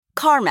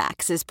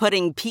CarMax is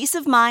putting peace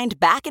of mind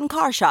back in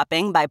car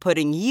shopping by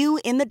putting you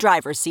in the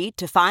driver's seat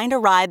to find a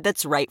ride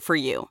that's right for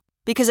you.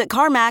 Because at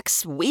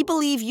CarMax, we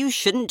believe you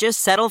shouldn't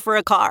just settle for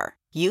a car.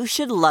 You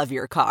should love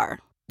your car.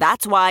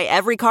 That's why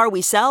every car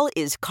we sell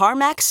is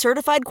CarMax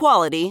certified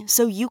quality,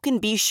 so you can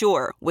be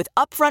sure with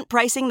upfront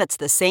pricing that's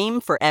the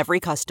same for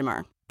every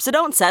customer. So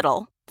don't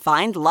settle.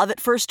 Find love at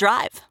first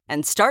drive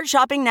and start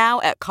shopping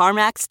now at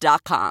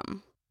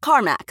CarMax.com.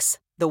 CarMax,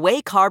 the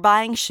way car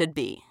buying should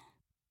be.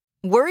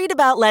 Worried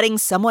about letting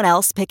someone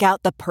else pick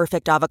out the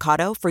perfect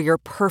avocado for your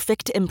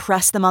perfect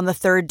impress them on the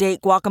third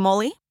date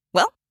guacamole?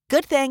 Well,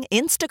 good thing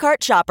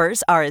Instacart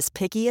shoppers are as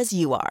picky as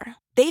you are.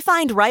 They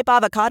find ripe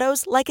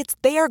avocados like it's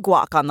their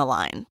guac on the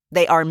line.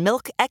 They are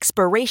milk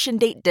expiration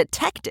date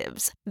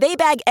detectives. They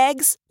bag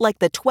eggs like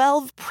the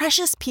 12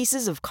 precious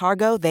pieces of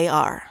cargo they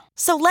are.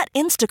 So let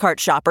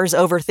Instacart shoppers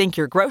overthink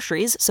your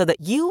groceries so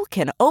that you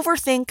can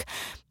overthink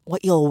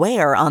what you'll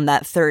wear on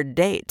that third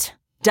date.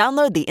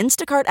 Download the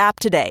Instacart app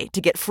today to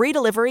get free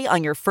delivery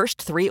on your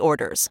first 3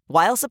 orders,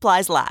 while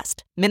supplies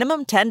last.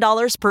 Minimum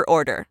 $10 per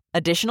order.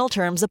 Additional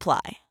terms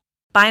apply.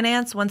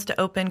 Binance wants to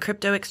open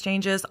crypto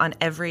exchanges on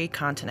every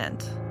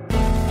continent.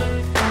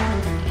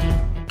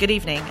 Good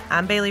evening,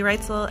 I'm Bailey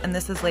Reitzel, and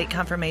this is Late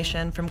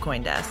Confirmation from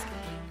CoinDesk,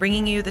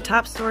 bringing you the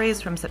top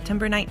stories from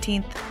September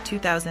 19th,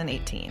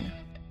 2018.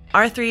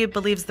 R3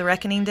 believes the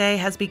reckoning day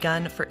has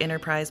begun for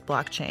enterprise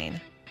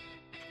blockchain.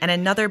 And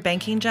another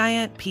banking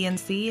giant,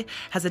 PNC,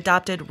 has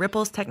adopted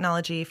Ripple's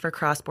technology for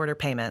cross-border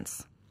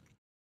payments.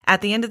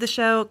 At the end of the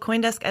show,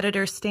 CoinDesk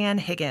editor Stan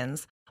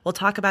Higgins will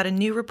talk about a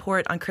new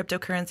report on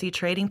cryptocurrency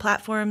trading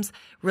platforms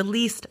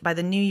released by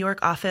the New York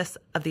office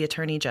of the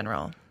Attorney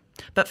General.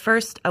 But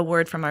first, a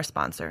word from our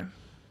sponsor.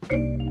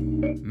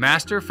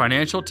 Master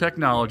financial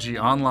technology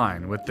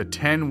online with the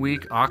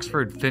 10-week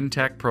Oxford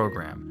FinTech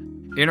program.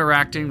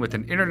 Interacting with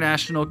an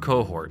international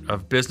cohort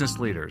of business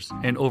leaders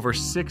and over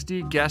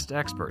 60 guest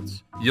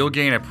experts, you'll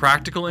gain a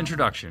practical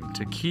introduction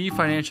to key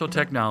financial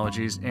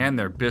technologies and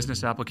their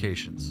business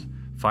applications.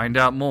 Find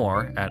out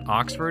more at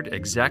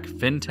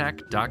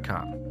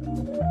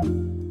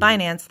oxfordexecfintech.com.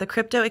 Binance, the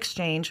crypto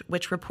exchange,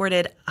 which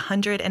reported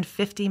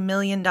 $150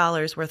 million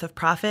worth of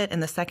profit in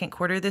the second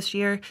quarter this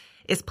year,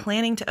 is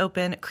planning to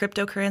open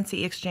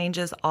cryptocurrency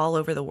exchanges all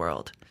over the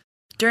world.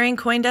 During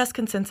CoinDesk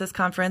Consensus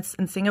Conference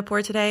in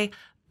Singapore today,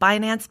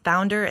 Binance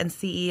founder and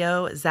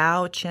CEO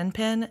Zhao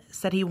Qianping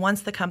said he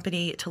wants the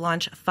company to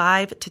launch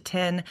 5 to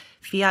 10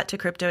 fiat to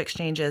crypto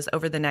exchanges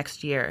over the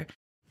next year,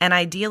 and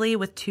ideally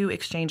with 2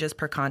 exchanges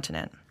per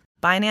continent.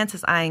 Binance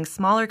is eyeing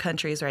smaller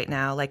countries right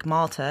now, like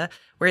Malta,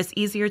 where it's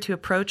easier to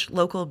approach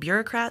local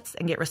bureaucrats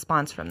and get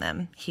response from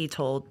them, he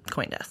told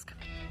CoinDesk.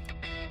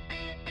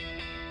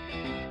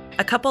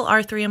 A couple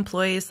R3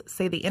 employees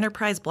say the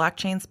enterprise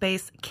blockchain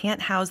space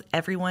can't house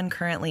everyone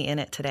currently in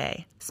it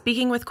today.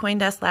 Speaking with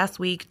CoinDesk last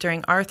week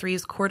during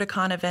R3's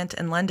QuarterCon event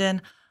in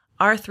London,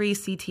 R3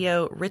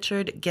 CTO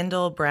Richard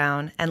Gindel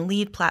Brown and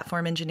lead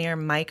platform engineer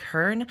Mike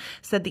Hearn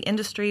said the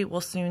industry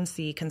will soon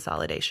see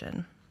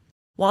consolidation.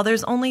 While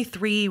there's only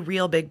 3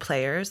 real big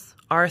players,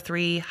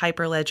 R3,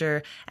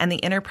 Hyperledger, and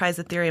the Enterprise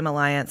Ethereum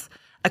Alliance,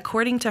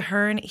 according to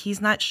Hearn,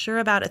 he's not sure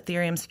about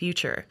Ethereum's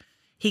future.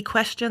 He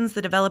questions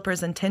the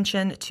developers'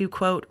 intention to,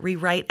 quote,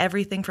 rewrite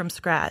everything from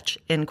scratch,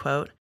 end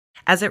quote,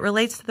 as it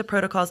relates to the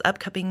protocol's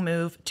upcoming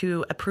move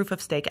to a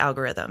proof-of-stake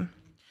algorithm.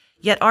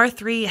 Yet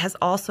R3 has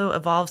also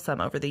evolved some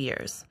over the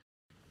years.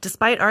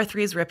 Despite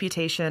R3's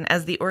reputation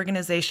as the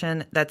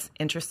organization that's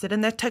interested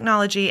in the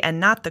technology and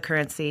not the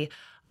currency,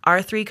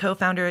 R3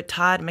 co-founder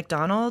Todd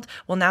McDonald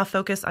will now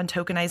focus on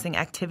tokenizing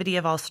activity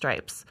of all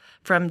stripes,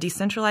 from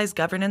decentralized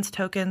governance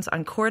tokens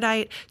on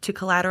Cordite to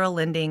collateral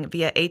lending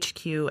via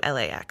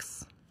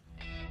HQLAX.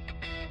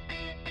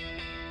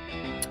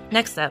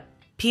 Next up,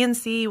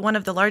 PNC, one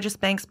of the largest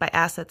banks by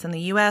assets in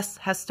the U.S.,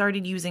 has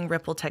started using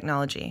Ripple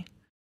technology.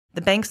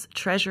 The bank's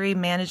treasury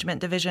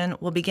management division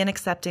will begin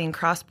accepting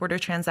cross-border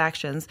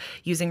transactions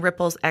using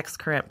Ripple's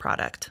xCurrent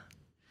product.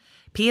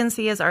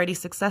 PNC has already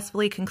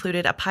successfully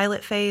concluded a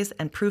pilot phase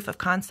and proof of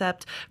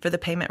concept for the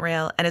payment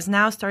rail and is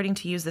now starting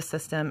to use the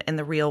system in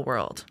the real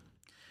world.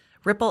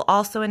 Ripple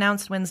also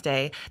announced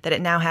Wednesday that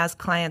it now has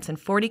clients in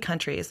 40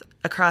 countries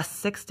across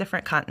 6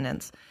 different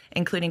continents,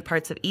 including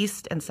parts of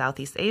East and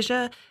Southeast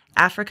Asia,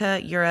 Africa,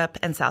 Europe,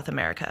 and South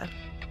America.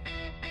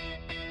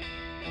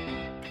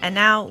 And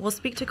now we'll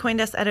speak to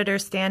CoinDesk editor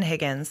Stan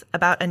Higgins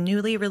about a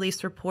newly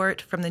released report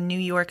from the New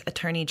York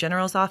Attorney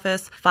General's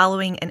office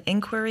following an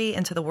inquiry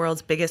into the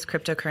world's biggest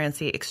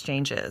cryptocurrency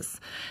exchanges.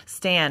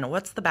 Stan,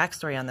 what's the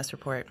backstory on this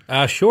report?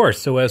 Sure.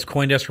 So as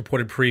CoinDesk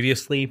reported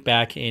previously,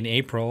 back in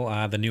April,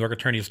 the New York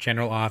Attorney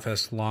General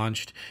office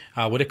launched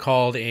what it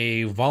called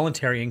a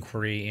voluntary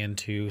inquiry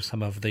into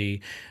some of the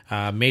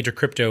major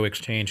crypto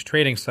exchange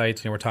trading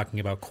sites. We're talking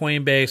about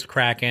Coinbase,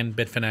 Kraken,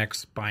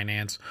 Bitfinex,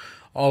 Binance,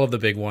 all of the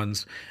big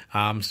ones.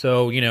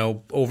 So,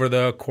 over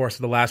the course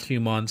of the last few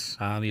months,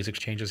 these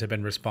exchanges have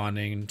been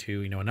responding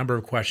to, a number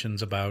of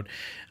questions about,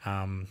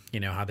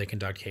 how they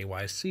conduct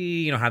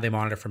KYC, how they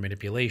monitor for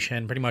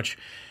manipulation, pretty much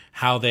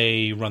how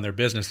they run their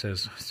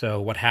businesses. So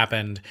what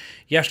happened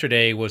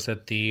yesterday was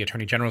that the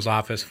Attorney General's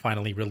office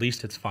finally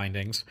released its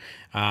findings.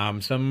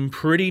 Some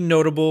pretty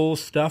notable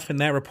stuff in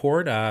that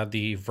report,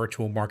 the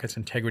Virtual Markets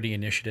Integrity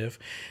Initiative.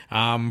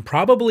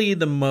 Probably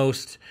the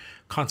most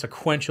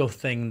consequential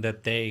thing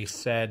that they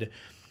said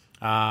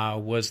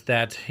was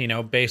that,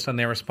 based on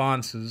their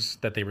responses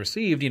that they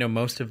received,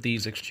 most of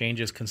these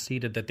exchanges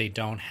conceded that they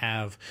don't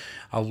have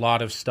a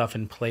lot of stuff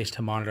in place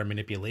to monitor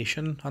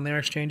manipulation on their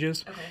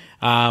exchanges. Okay.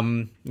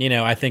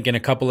 I think in a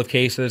couple of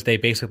cases, they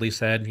basically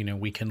said,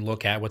 we can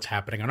look at what's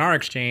happening on our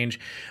exchange,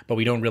 but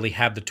we don't really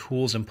have the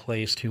tools in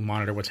place to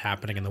monitor what's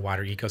happening in the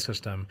wider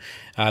ecosystem.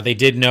 They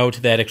did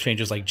note that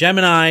exchanges like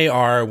Gemini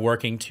are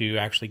working to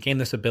actually gain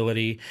this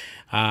ability,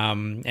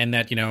 and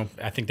that,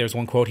 I think there's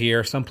one quote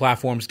here, some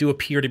platforms do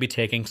appear to be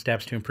taking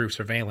steps to improve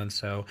surveillance.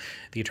 So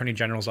the Attorney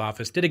General's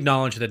office did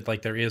acknowledge that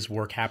there is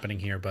work happening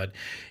here, but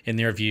in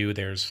their view,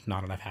 there's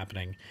not enough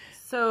happening.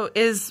 So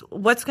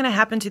what's going to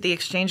happen to the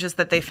exchanges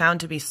that they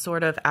found to be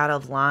sort of out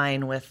of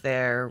line with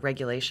their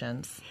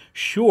regulations?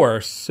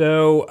 Sure.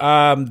 So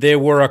there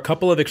were a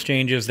couple of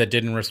exchanges that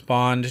didn't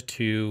respond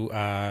to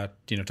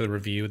the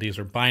review. These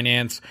are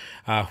Binance,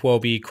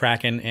 Huobi,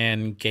 Kraken,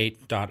 and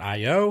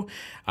Gate.io.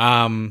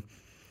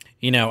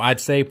 I'd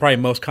say probably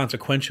most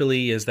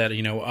consequentially is that,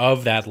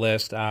 of that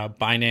list,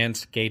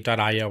 Binance,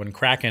 Gate.io, and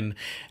Kraken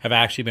have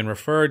actually been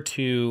referred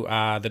to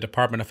the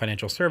Department of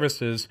Financial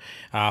Services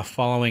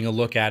following a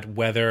look at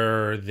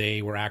whether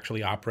they were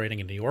actually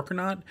operating in New York or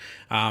not.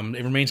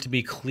 It remains to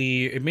be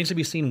clear. It remains to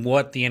be seen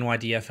what the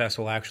NYDFS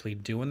will actually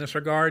do in this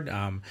regard.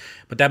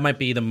 But that might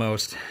be the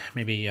most,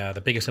 maybe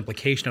the biggest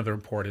implication of the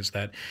report is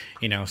that,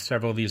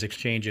 several of these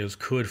exchanges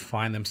could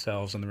find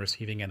themselves on the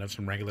receiving end of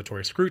some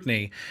regulatory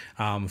scrutiny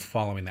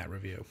following that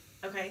review.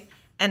 Okay.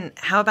 And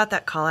how about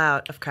that call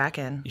out of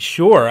Kraken?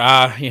 Sure.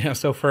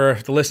 So for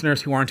the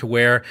listeners who aren't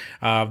aware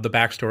of the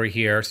backstory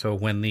here, so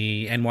when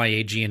the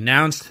NYAG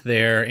announced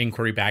their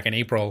inquiry back in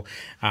April,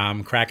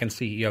 Kraken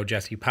CEO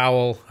Jesse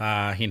Powell,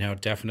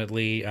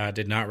 definitely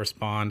did not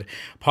respond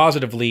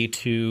positively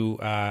to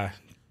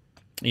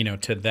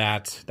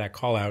that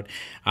call out.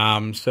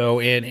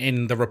 So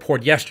in the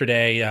report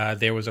yesterday,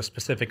 there was a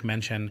specific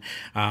mention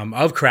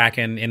of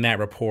Kraken in that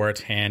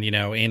report. And,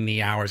 in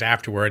the hours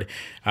afterward,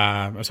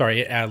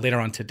 later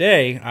on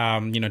today,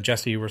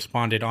 Jesse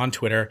responded on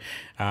Twitter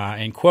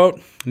and quote,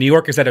 "New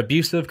York is that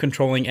abusive,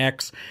 controlling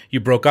ex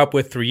you broke up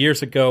with 3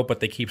 years ago,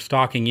 but they keep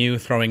stalking you,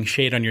 throwing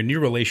shade on your new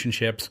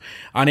relationships,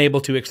 unable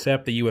to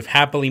accept that you have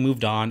happily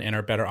moved on and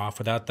are better off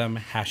without them.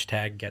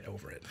 Hashtag get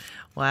over it."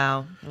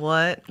 Wow.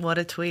 What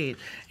a tweet.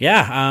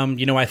 Yeah.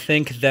 I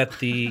think that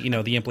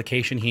the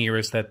implication here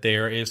is that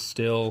there is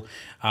still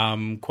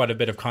quite a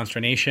bit of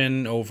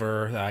consternation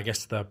over,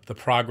 the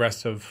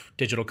progress of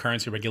digital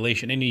currency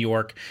regulation in New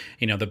York.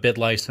 The BIT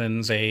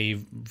license, a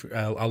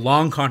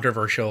long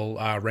controversial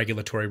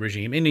regulatory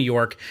regime in New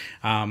York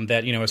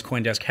that, as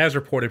CoinDesk has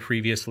reported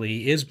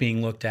previously, is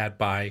being looked at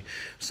by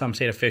some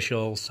state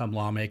officials, some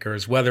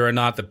lawmakers. Whether or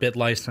not the BIT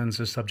license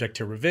is subject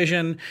to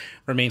revision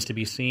remains to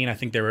be seen. I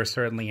think there is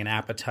certainly an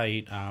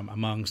appetite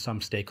among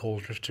some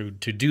stakeholders to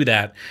do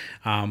that.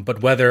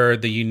 But whether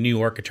the New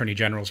York Attorney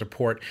General's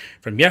report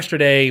from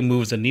yesterday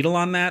moves the needle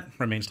on that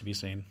remains to be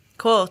seen.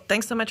 Cool.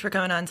 Thanks so much for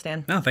coming on,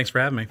 Stan. No, thanks for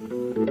having me.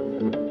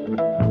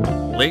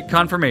 Late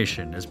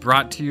Confirmation is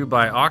brought to you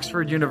by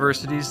Oxford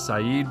University's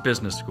Said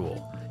Business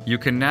School. You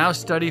can now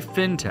study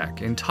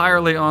FinTech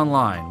entirely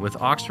online with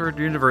Oxford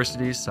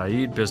University's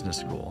Said Business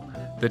School.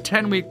 The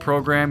 10-week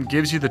program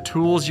gives you the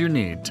tools you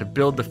need to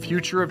build the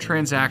future of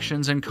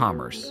transactions and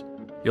commerce.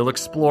 You'll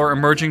explore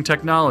emerging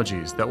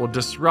technologies that will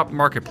disrupt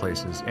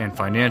marketplaces and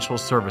financial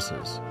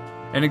services,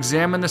 and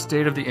examine the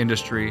state of the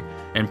industry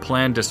and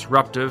plan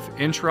disruptive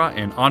intra-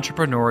 and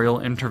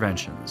entrepreneurial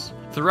interventions.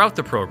 Throughout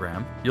the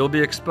program, you'll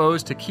be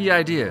exposed to key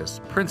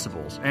ideas,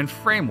 principles, and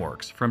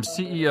frameworks from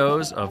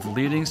CEOs of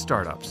leading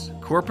startups,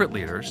 corporate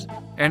leaders,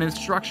 and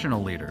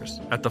instructional leaders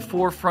at the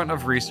forefront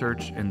of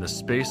research in the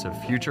space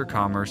of future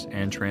commerce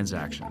and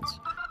transactions.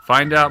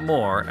 Find out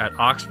more at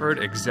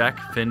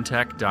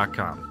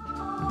oxfordexecfintech.com.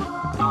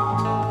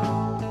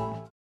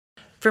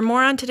 For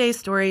more on today's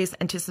stories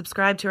and to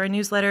subscribe to our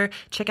newsletter,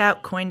 check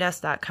out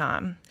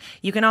CoinDesk.com.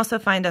 You can also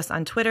find us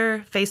on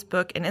Twitter,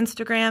 Facebook, and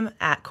Instagram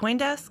at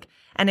CoinDesk.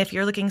 And if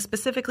you're looking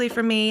specifically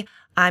for me,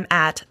 I'm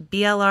at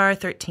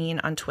BLR13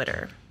 on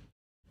Twitter.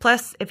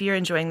 Plus, if you're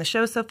enjoying the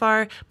show so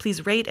far,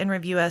 please rate and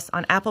review us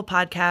on Apple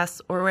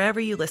Podcasts or wherever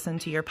you listen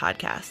to your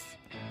podcasts.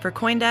 For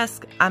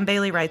CoinDesk, I'm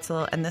Bailey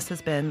Reitzel, and this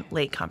has been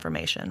Late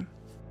Confirmation.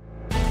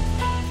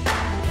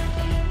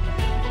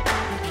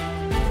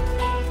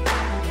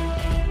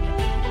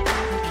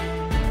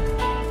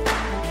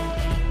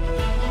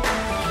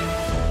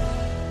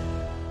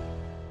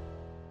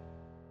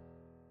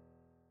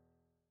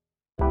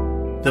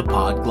 The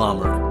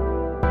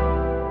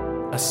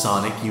Podglomerate, a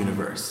sonic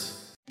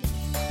universe.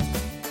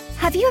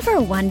 Have you ever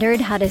wondered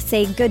how to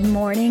say good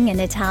morning in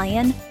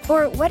Italian?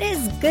 Or what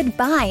is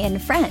goodbye in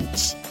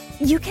French?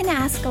 You can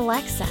ask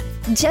Alexa.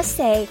 Just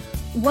say,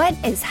 what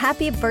is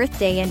happy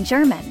birthday in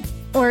German?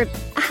 Or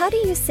how do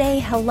you say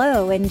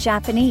hello in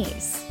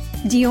Japanese?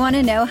 Do you want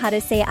to know how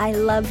to say I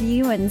love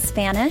you in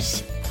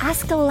Spanish?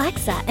 Ask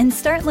Alexa and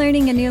start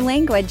learning a new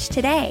language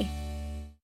today.